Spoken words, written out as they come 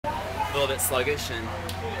a little bit sluggish,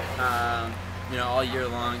 and you know, all year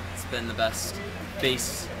long it's been the best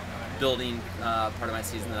base building part of my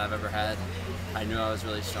season that I've ever had. I knew I was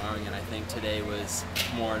really strong, and I think today was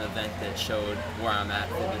more an event that showed where I'm at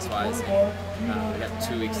fitness-wise. We got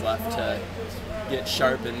 2 weeks left to get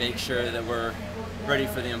sharp and make sure that we're ready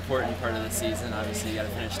for the important part of the season. Obviously, you got to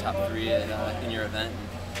finish top 3 in your event.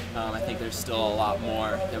 I think there's still a lot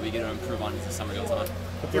more that we get to improve on as the summer goes on.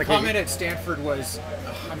 Your comment at Stanford was,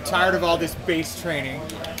 I'm tired of all this base training,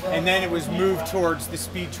 and then it was moved towards the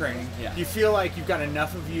speed training. Yeah. Do you feel like you've got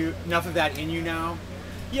enough of that in you now?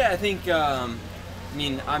 Yeah, I think, I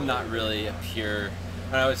mean, I'm not really a pure,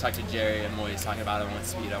 when I always talk to Jerry, I'm always talking about I want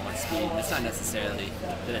speed, I want speed. It's not necessarily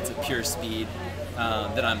that it's a pure speed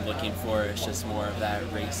that I'm looking for. It's just more of that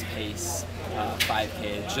race pace,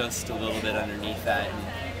 5K, just a little bit underneath that.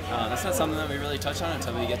 And that's not something that we really touch on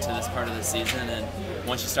until we get to this part of the season. And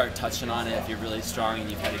once you start touching on it, if you're really strong and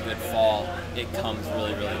you've had a good fall, it comes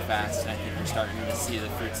really, really fast. And I think we're starting to see the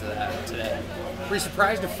fruits of that today. Were you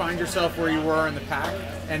surprised to find yourself where you were in the pack?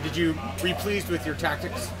 And were you pleased with your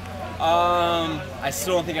tactics? I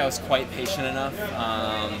still don't think I was quite patient enough.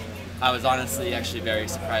 I was honestly actually very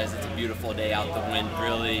surprised. It's a beautiful day out. The wind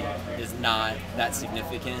really is not that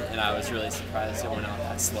significant, and I was really surprised it went out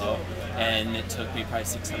that slow. And it took me probably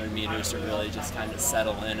 600 meters to really just kind of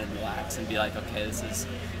settle in and relax and be like, okay, this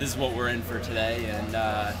is what we're in for today. And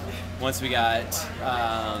once we got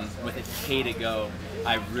with a K to go,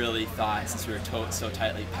 I really thought, since we were so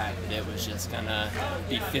tightly packed, that it was just gonna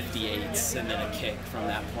be 58s and then a kick from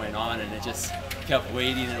that point on, and it just kept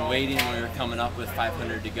waiting and waiting when we were coming up with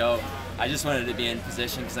 500 to go. I just wanted to be in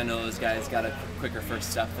position because I know those guys got a quicker first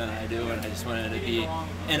step than I do, and I just wanted to be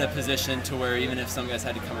in a position to where even if some guys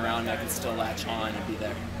had to come around me, I could still latch on and be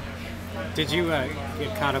there. Did you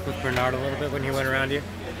get caught up with Bernard a little bit when he went around you?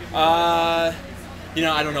 You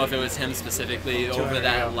know, I don't know if it was him specifically over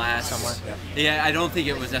that last. Somewhere. Yeah, I don't think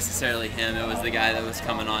it was necessarily him. It was the guy that was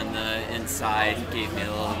coming on the inside. He gave me a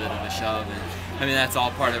little bit of a shove, and I mean that's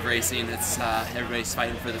all part of racing. It's everybody's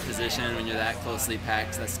fighting for the position. When you're that closely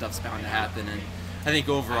packed, that stuff's bound to happen. And I think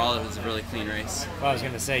overall it was a really clean race. Well, I was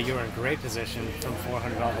going to say you were in great position from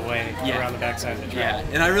 400 all the way around the backside of the track.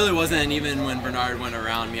 Yeah, and I really wasn't, even when Bernard went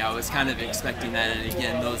around me, I was kind of expecting that. And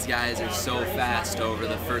again, those guys are so fast over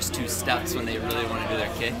the first 2 steps when they really want to do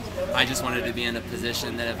their kick. I just wanted to be in a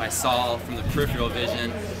position that if I saw from the peripheral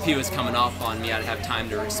vision, if he was coming up on me, I'd have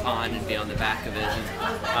time to respond and be on the back of it.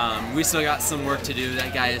 And, we still got some work to do.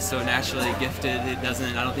 That guy is so naturally gifted.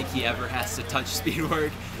 I don't think he ever has to touch speed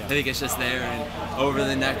work. I think it's just there. And over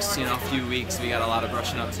the next, few weeks, we got a lot of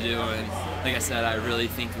brushing up to do. And like I said, I really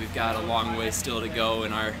think we've got a long way still to go.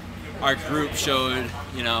 And our group showed,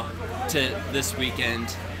 to this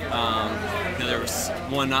weekend, there was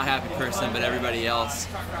one not happy person, but everybody else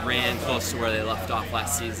ran close to where they left off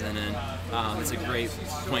last season. And it's a great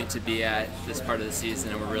point to be at this part of the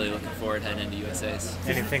season, and we're really looking forward heading into USA's.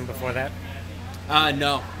 Anything before that?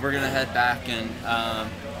 No, we're gonna head back, and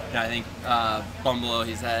I think Bumbalo,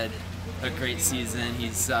 he's had a great season.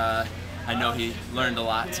 I know he learned a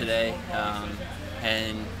lot today,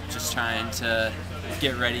 and just trying to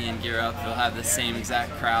get ready and gear up. We'll have the same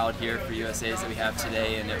exact crowd here for USA's that we have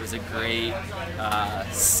today, and it was a great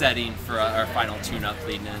setting for our final tune-up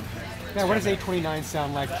leading in. Yeah, what does 8:29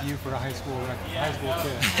 sound like to you for a high school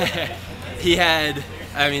kid?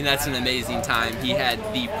 That's an amazing time. He had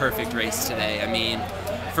the perfect race today. I mean,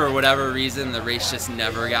 for whatever reason, the race just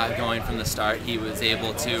never got going from the start. He was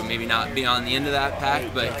able to maybe not be on the end of that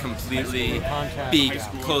pack, but completely be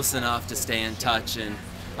close enough to stay in touch. And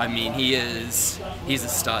I mean, he's a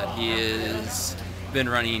stud. He has been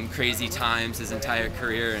running crazy times his entire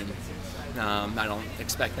career, and I don't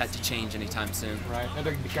expect that to change anytime soon. Right, and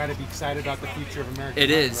you got to be excited about the future of American. It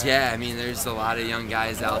is, right? yeah. I mean, there's a lot of young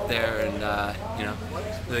guys out there, and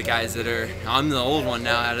the guys that are. I'm the old one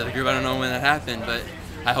now out of the group. I don't know when that happened, but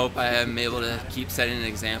I hope I am able to keep setting an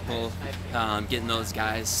example, getting those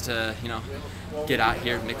guys to get out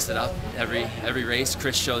here, mix it up every race.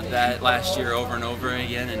 Chris showed that last year over and over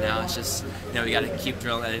again, and now it's just we got to keep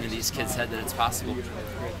drilling that into these kids' head that it's possible.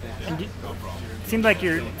 And sounds like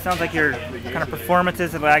your kind of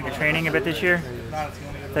performances have lagged your training a bit this year.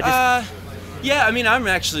 Yeah, I mean, I'm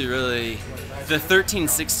actually really. The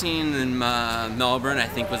 13-16 in Melbourne, I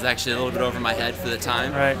think, was actually a little bit over my head for the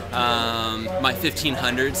time. Right. My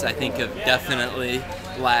 1500s, I think, have definitely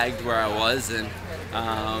lagged where I was, and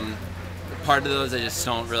part of those I just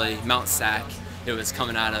don't really. Mount Sac, it was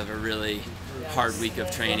coming out of a really hard week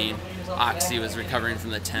of training. Oxy was recovering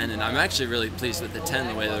from the 10, and I'm actually really pleased with the 10,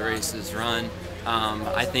 the way the race is run.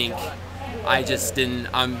 I think I just didn't.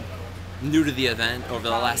 new to the event over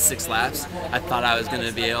the last 6 laps. I thought I was going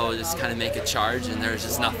to be able to just kind of make a charge, and there was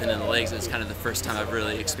just nothing in the legs. It was kind of the first time I've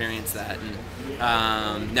really experienced that.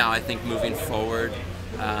 And now I think moving forward,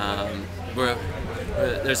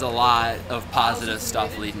 there's a lot of positive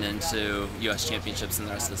stuff leading into U.S. championships in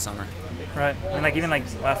the rest of the summer. Right, and like even like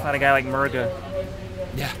last night, a guy like Murga,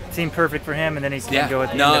 yeah, seemed perfect for him, and then he couldn't go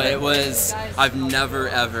at the no, end of it. it was. I've never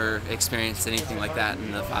ever experienced anything like that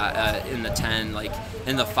in the 10. Like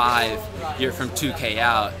in the 5, you're from 2K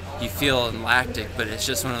out. You feel lactic, but it's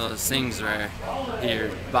just one of those things where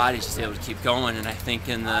your body's just able to keep going. And I think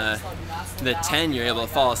in the 10, you're able to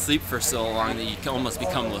fall asleep for so long that you can almost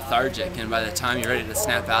become lethargic. And by the time you're ready to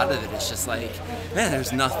snap out of it, it's just like, man,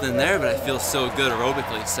 there's nothing there, but I feel so good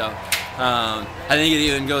aerobically. So I think it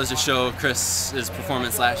even goes to show Chris's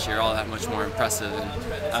performance last year all that much more impressive.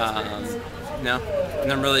 And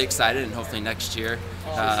I'm really excited, and hopefully next year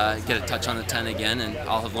get a touch on the 10 again, and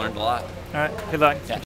I'll have learned a lot. All right, good luck. Yeah.